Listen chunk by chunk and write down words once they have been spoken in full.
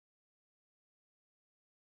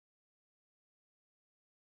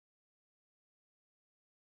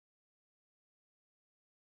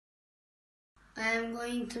I am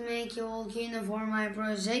going to make a volcano for my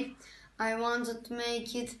project. I wanted to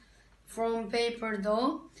make it from paper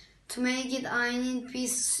though. To make it I need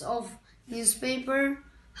pieces of newspaper,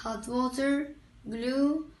 hot water,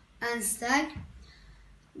 glue and stack.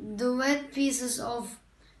 The wet pieces of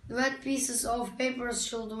paper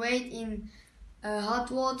should wait in hot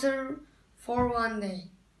water for 1 day.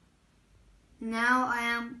 Now I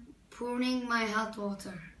am pouring my hot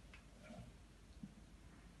water.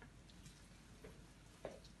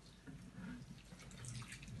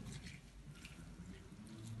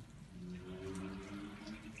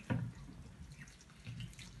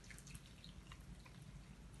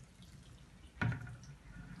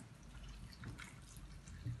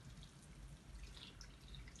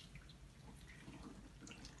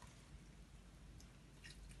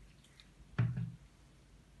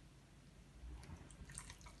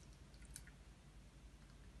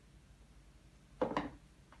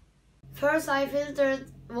 First I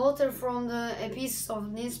filtered water from the piece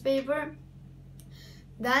of newspaper.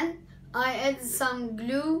 Then I added some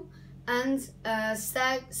glue and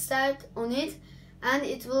stacked on it, and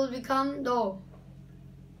it will become dough.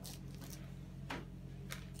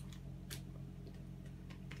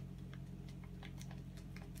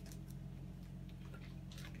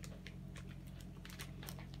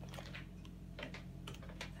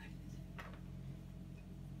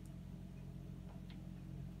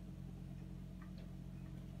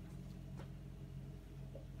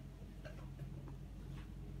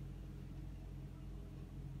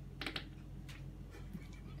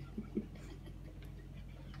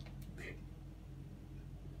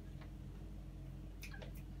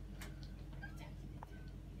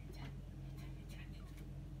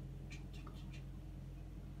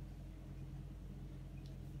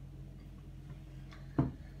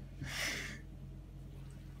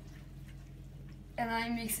 And I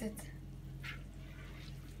mix it.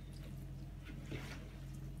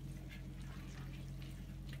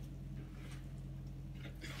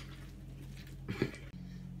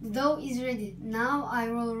 The dough is ready. Now I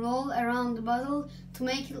will roll around the bottle to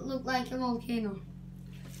make it look like a volcano.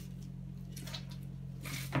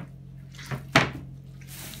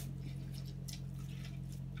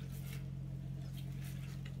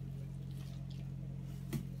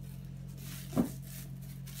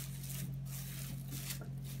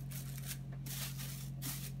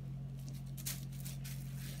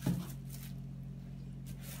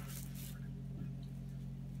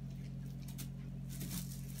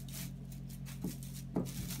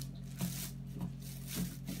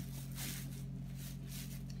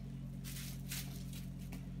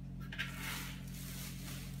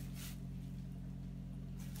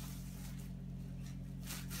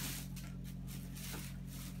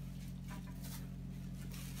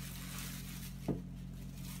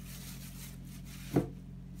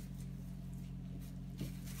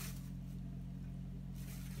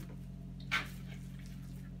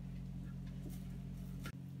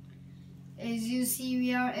 As you see,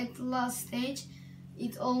 we are at the last stage.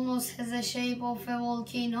 It almost has a shape of a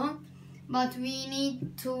volcano, but we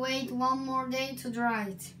need to wait 1 more day to dry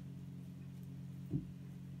it.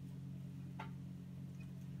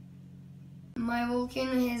 My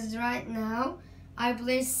volcano has dried now. I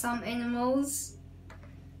placed some animals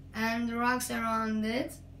and rocks around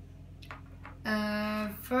it.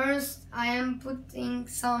 First, I am putting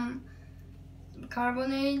some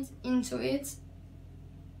carbonate into it.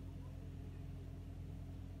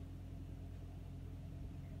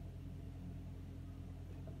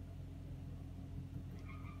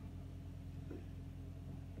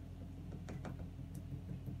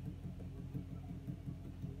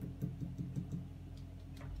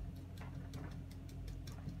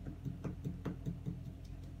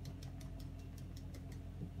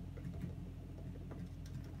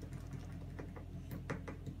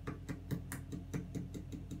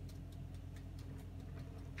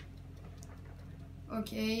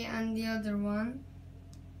 Okay, and the other one.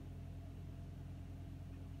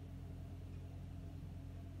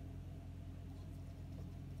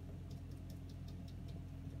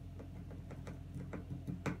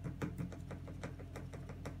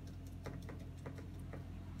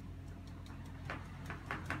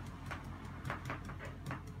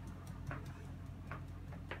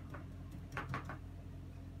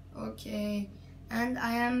 Okay, and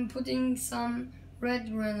I am putting some red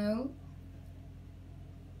granule.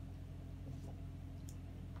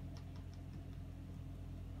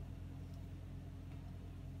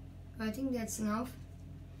 I think that's enough.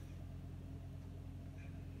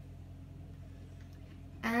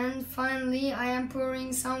 And finally, I am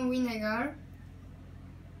pouring some vinegar.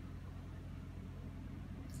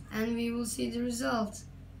 and we will see the result.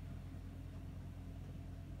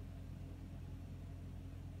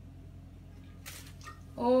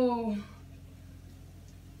 Oh,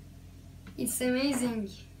 it's amazing.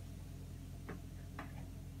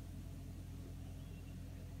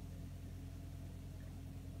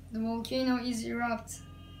 The volcano is erupted.